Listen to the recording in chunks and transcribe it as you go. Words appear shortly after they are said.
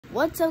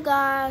What's up,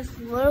 guys?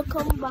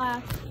 Welcome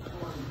back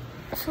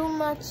to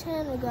my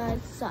channel, guys.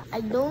 So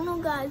I don't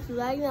know, guys,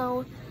 right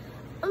now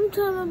I'm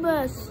trying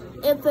my best.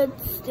 If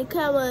it's the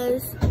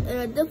cameras in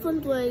a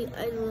different way,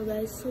 I don't know,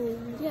 guys. So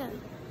yeah,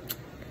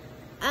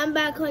 I'm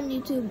back on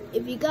YouTube.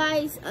 If you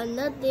guys are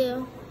not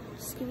there,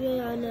 just give me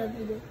another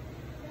video.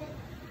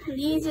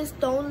 Please just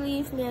don't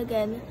leave me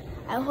again.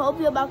 I hope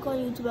you're back on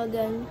YouTube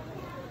again.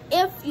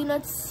 If you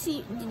didn't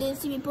see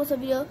me post a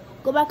video,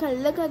 go back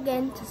and look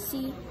again to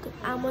see.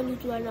 I'm on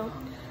YouTube right now.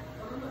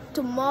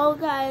 Tomorrow,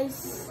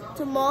 guys,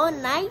 tomorrow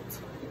night,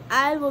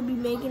 I will be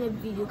making a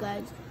video,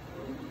 guys.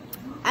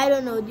 I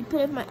don't know,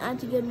 depending if my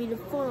auntie give me the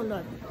phone or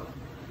not.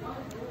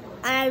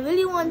 And I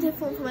really want a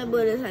phone for my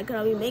birthday, so I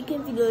can be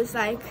making videos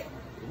like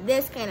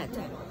this kind of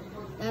time.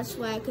 That's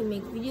why I can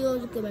make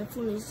videos, because my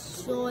phone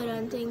is short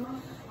and thing.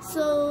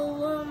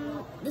 So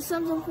the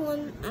Samsung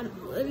phone, I'm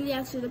really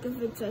actually looking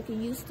for it so I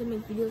can use to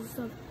make videos and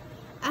stuff.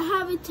 I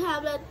have a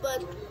tablet,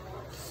 but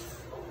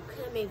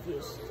can't make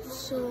videos.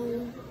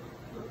 So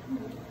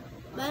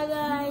bye,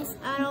 guys,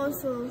 and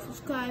also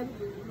subscribe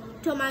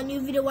to my new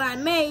video what I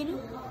made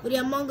with the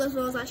Among Us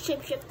was a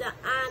shapeshifter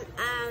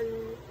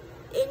and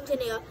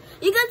engineer.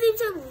 You guys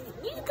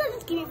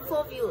just give me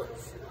 4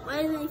 views. Why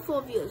is it only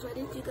 4 views? Why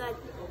did you guys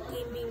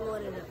give me more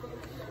than that?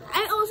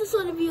 I also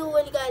saw the video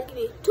when you guys give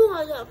me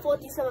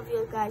 247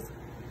 views, guys.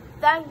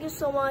 Thank you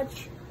so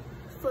much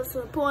for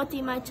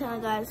supporting my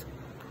channel, guys.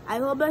 I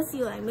hope I see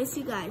you. I miss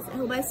you guys. I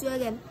hope I see you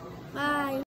again. Bye.